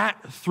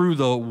 that through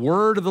the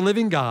word of the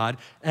living God,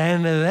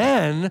 and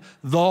then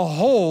the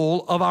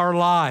whole of our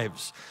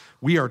lives.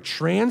 We are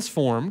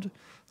transformed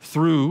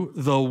through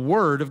the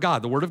word of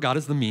God. The word of God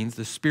is the means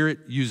the Spirit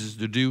uses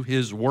to do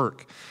his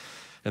work,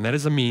 and that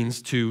is a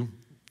means to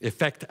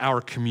effect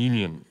our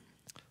communion.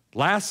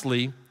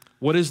 Lastly,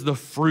 what is the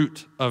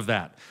fruit of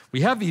that?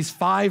 We have these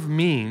 5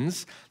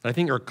 means that I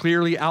think are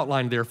clearly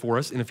outlined there for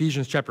us in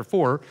Ephesians chapter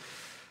 4.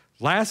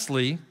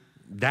 Lastly,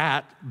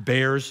 that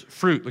bears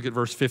fruit. Look at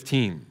verse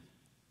 15.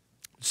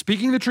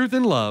 Speaking the truth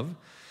in love,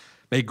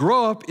 may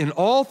grow up in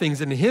all things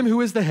into him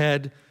who is the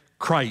head,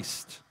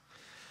 Christ.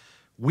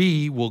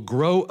 We will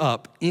grow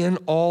up in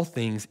all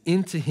things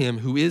into him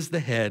who is the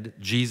head,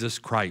 Jesus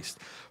Christ,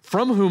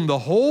 from whom the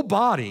whole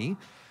body,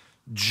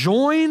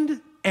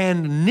 joined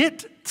and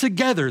knit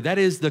together, that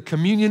is the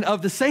communion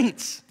of the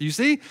saints. Do you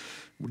see?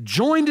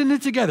 Joined and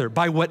knit together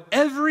by what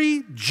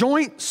every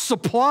joint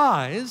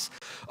supplies,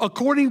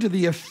 according to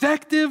the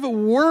effective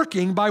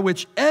working by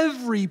which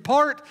every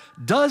part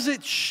does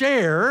its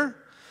share,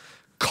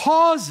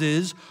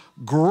 causes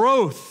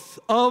growth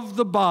of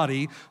the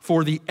body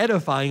for the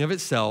edifying of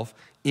itself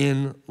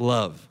in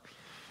love.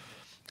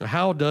 Now,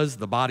 how does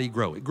the body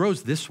grow? It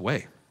grows this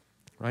way,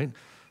 right?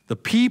 The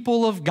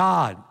people of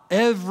God,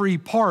 every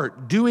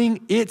part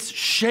doing its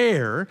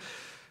share,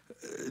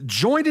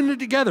 joined in it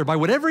together by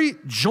what every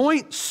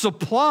joint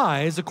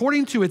supplies,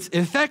 according to its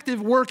effective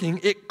working,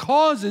 it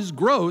causes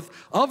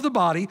growth of the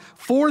body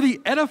for the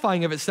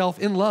edifying of itself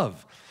in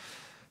love.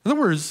 In other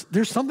words,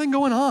 there's something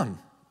going on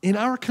in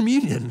our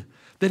communion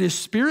that is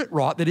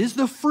spirit-wrought, that is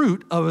the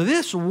fruit of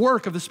this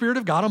work of the Spirit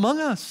of God among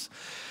us.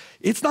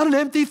 It's not an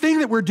empty thing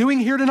that we're doing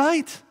here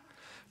tonight.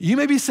 You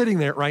may be sitting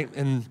there, right,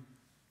 and,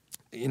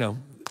 you know,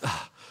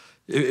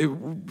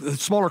 a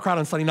smaller crowd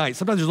on Sunday night.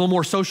 Sometimes there's a little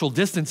more social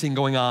distancing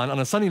going on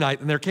a Sunday night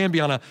than there can be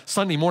on a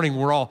Sunday morning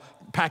when we're all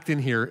packed in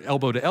here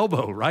elbow to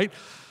elbow, right?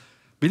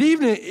 But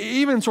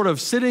even sort of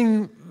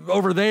sitting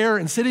over there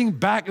and sitting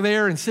back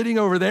there and sitting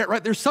over there,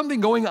 right? There's something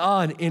going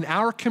on in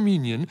our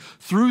communion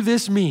through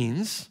this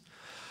means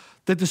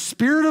that the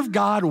Spirit of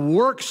God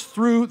works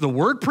through the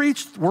word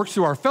preached, works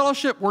through our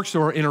fellowship, works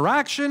through our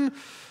interaction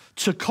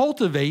to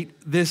cultivate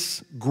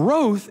this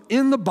growth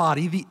in the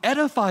body, the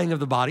edifying of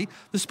the body.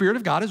 The Spirit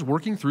of God is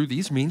working through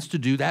these means to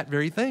do that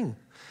very thing.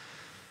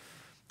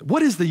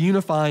 What is the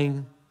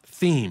unifying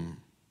theme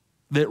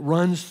that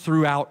runs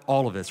throughout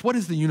all of this? What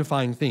is the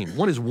unifying theme?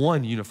 What is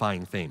one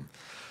unifying theme?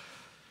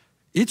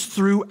 It's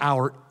through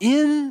our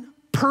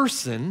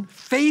in-person,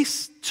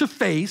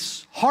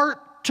 face-to-face,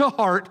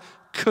 heart-to-heart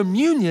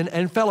communion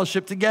and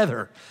fellowship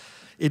together.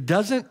 It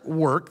doesn't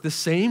work the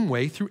same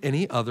way through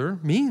any other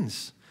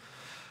means.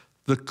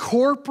 The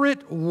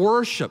corporate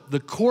worship, the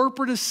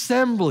corporate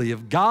assembly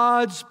of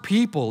God's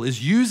people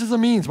is used as a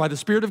means by the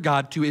Spirit of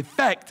God to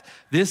effect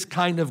this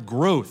kind of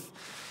growth.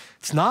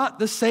 It's not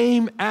the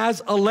same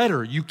as a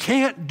letter. You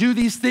can't do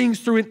these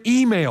things through an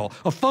email,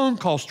 a phone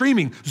call,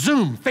 streaming,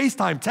 Zoom,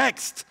 FaceTime,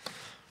 text.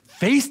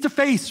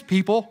 Face-to-face,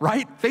 people,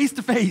 right?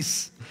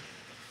 Face-to-face.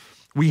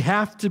 We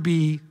have to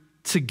be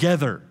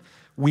together.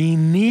 We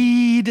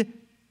need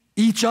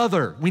each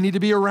other. We need to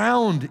be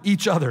around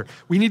each other.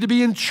 We need to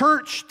be in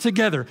church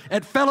together,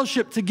 at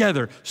fellowship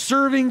together,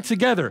 serving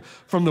together.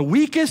 From the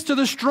weakest to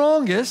the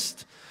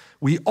strongest,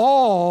 we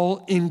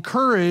all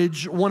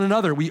encourage one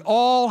another. We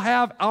all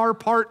have our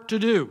part to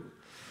do.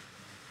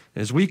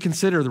 As we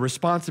consider the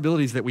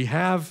responsibilities that we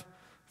have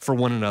for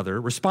one another,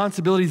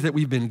 responsibilities that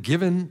we've been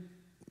given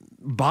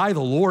by the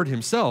Lord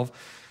himself,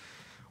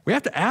 we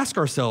have to ask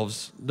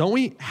ourselves, don't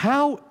we,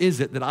 how is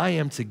it that I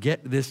am to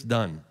get this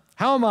done?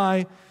 How am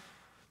I,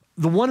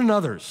 the one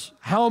another's,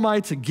 how am I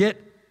to get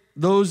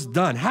those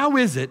done? How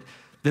is it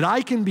that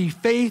I can be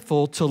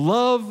faithful to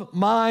love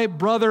my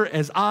brother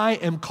as I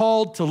am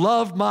called to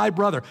love my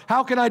brother?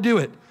 How can I do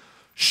it?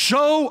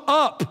 Show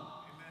up.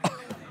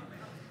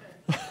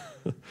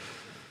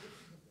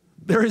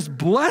 There is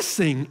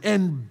blessing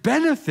and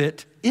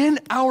benefit in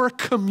our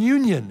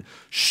communion.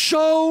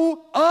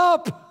 Show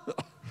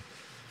up.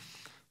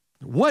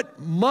 What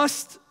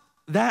must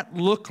that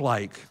look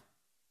like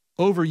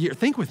over years?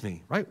 Think with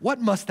me, right? What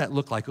must that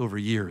look like over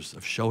years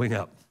of showing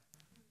up?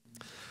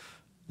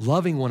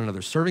 Loving one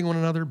another, serving one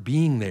another,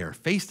 being there,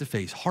 face to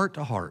face, heart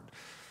to heart,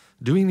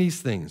 doing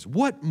these things.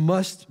 What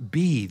must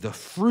be the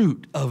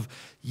fruit of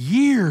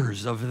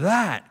years of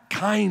that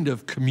kind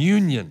of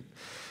communion,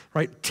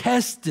 right?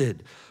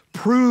 Tested,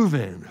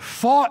 proven,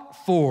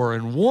 fought for,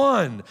 and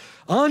won,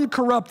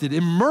 uncorrupted,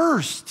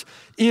 immersed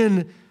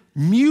in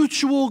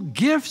mutual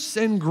gifts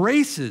and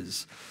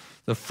graces,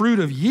 the fruit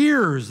of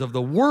years of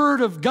the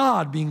Word of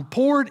God being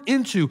poured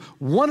into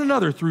one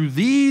another through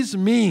these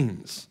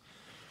means.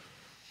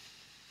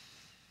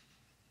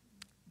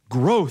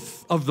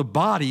 Growth of the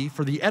body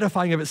for the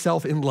edifying of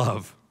itself in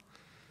love.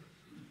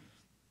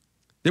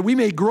 That we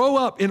may grow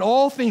up in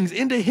all things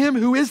into him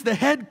who is the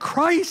head,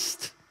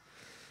 Christ.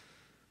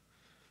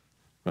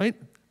 Right?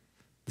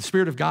 The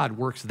Spirit of God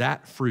works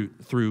that fruit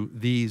through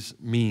these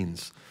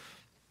means.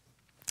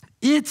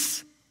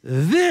 It's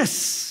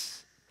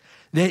this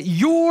that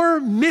you're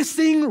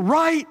missing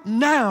right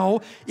now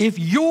if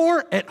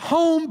you're at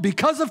home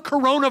because of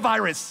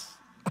coronavirus.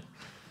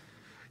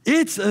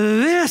 It's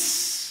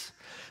this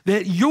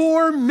that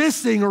you're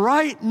missing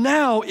right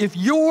now if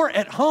you're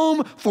at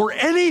home for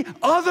any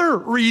other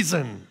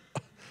reason.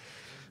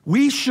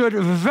 We should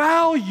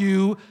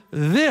value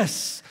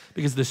this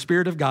because the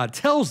Spirit of God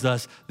tells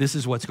us this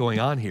is what's going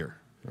on here,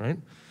 right?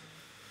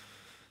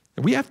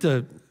 And we have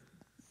to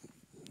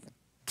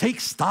take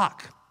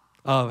stock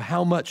of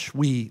how much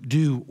we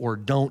do or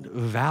don't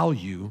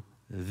value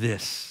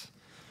this.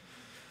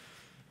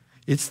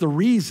 It's the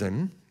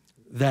reason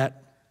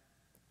that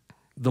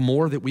the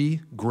more that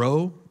we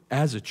grow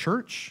as a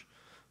church,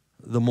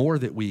 the more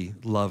that we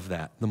love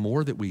that, the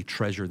more that we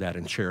treasure that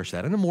and cherish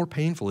that, and the more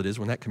painful it is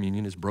when that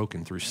communion is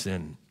broken through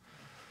sin.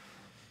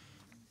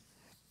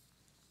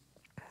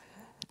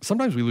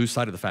 Sometimes we lose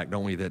sight of the fact,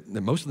 don't we, that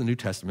most of the New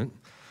Testament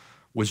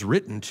was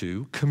written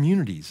to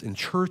communities and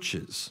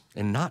churches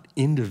and not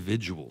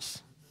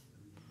individuals.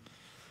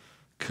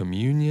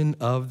 Communion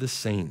of the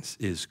saints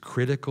is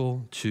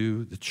critical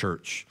to the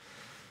church.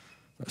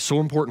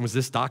 So important was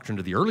this doctrine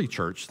to the early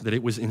church that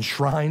it was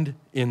enshrined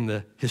in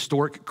the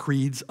historic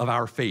creeds of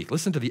our faith.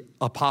 Listen to the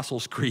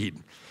Apostles'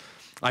 Creed.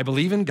 I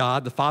believe in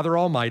God, the Father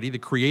Almighty, the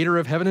creator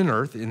of heaven and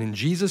earth, and in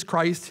Jesus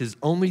Christ, his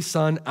only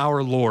Son,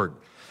 our Lord,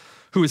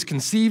 who is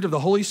conceived of the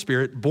Holy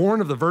Spirit,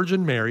 born of the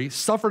Virgin Mary,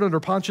 suffered under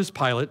Pontius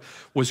Pilate,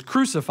 was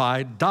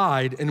crucified,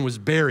 died, and was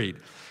buried.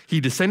 He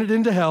descended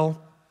into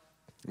hell.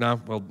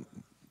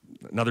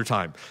 Another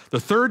time. The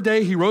third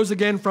day he rose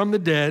again from the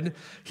dead.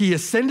 He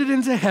ascended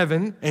into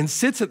heaven and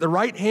sits at the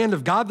right hand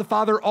of God the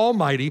Father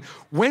Almighty,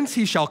 whence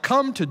he shall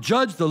come to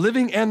judge the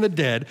living and the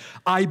dead.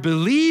 I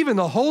believe in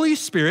the Holy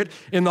Spirit,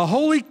 in the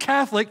Holy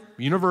Catholic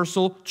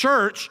Universal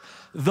Church,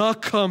 the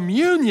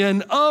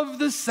communion of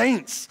the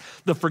saints,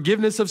 the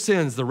forgiveness of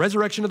sins, the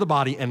resurrection of the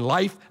body, and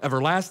life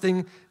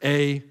everlasting.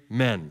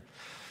 Amen.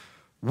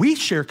 We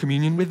share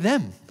communion with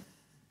them,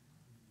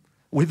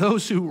 with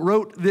those who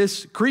wrote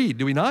this creed,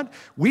 do we not?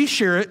 We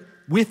share it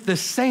with the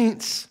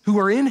saints who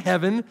are in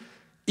heaven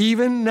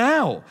even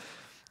now.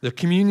 The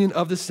communion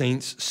of the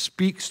saints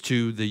speaks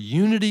to the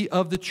unity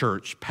of the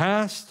church,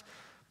 past,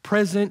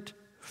 present,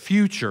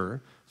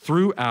 future,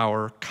 through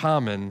our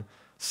common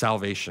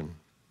salvation.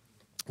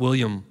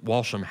 William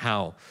Walsham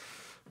Howe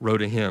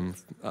wrote a hymn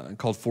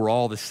called For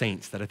All the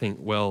Saints that I think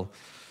well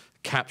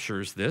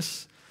captures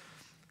this.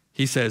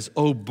 He says,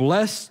 "O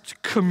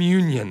blessed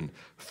communion,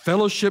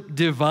 fellowship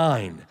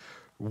divine,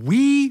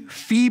 we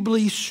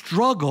feebly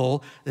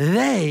struggle,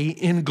 they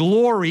in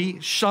glory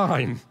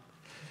shine.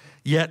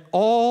 Yet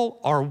all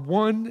are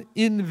one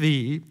in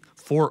thee,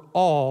 for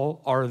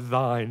all are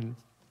thine."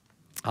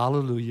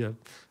 Hallelujah,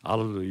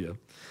 hallelujah.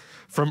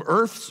 From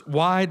earth's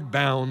wide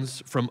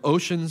bounds, from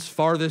ocean's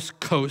farthest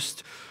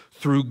coast,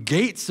 through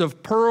gates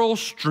of pearl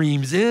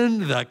streams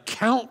in the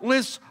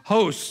countless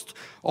host,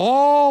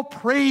 all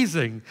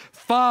praising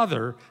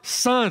Father,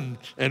 Son,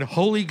 and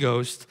Holy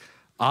Ghost.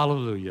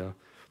 Alleluia,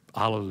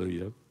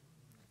 alleluia.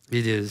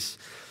 It is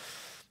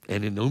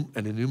an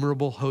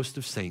innumerable host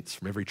of saints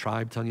from every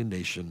tribe, tongue, and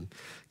nation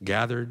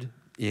gathered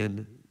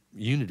in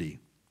unity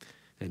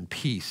and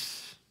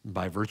peace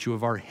by virtue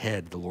of our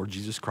head, the Lord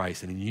Jesus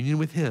Christ, and in union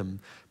with him,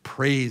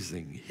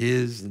 praising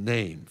his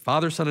name,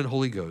 Father, Son, and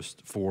Holy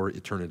Ghost for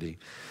eternity.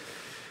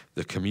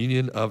 The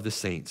communion of the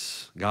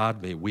saints.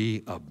 God, may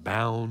we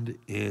abound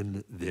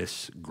in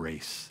this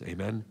grace.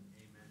 Amen.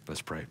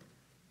 Let's pray.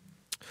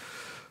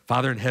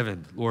 Father in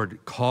heaven,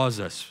 Lord, cause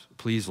us,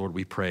 please, Lord,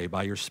 we pray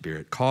by your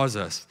Spirit, cause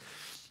us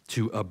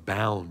to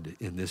abound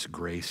in this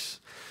grace.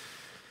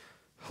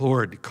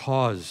 Lord,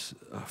 cause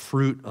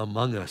fruit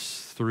among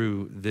us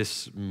through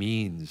this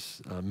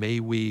means. May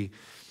we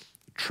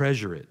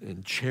treasure it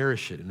and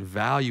cherish it and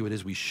value it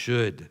as we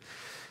should.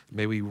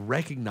 May we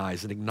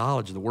recognize and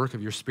acknowledge the work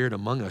of your Spirit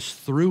among us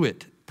through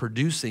it,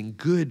 producing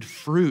good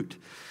fruit.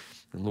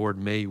 And Lord,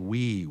 may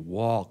we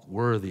walk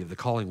worthy of the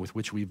calling with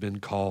which we've been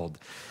called,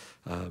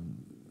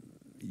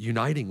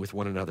 uniting with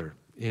one another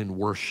in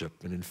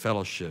worship and in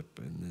fellowship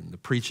and in the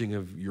preaching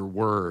of your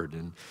word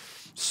and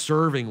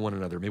serving one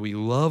another. May we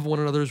love one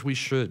another as we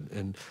should.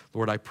 And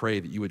Lord, I pray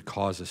that you would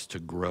cause us to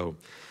grow,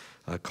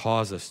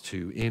 cause us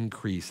to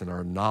increase in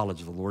our knowledge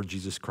of the Lord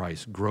Jesus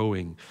Christ,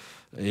 growing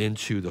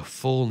into the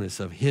fullness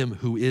of him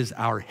who is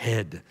our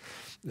head.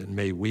 And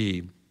may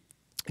we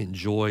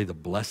enjoy the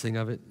blessing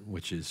of it,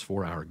 which is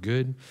for our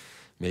good.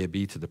 May it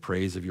be to the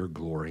praise of your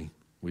glory.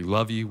 We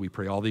love you. We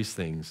pray all these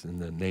things in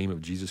the name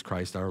of Jesus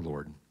Christ our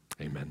Lord.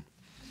 Amen.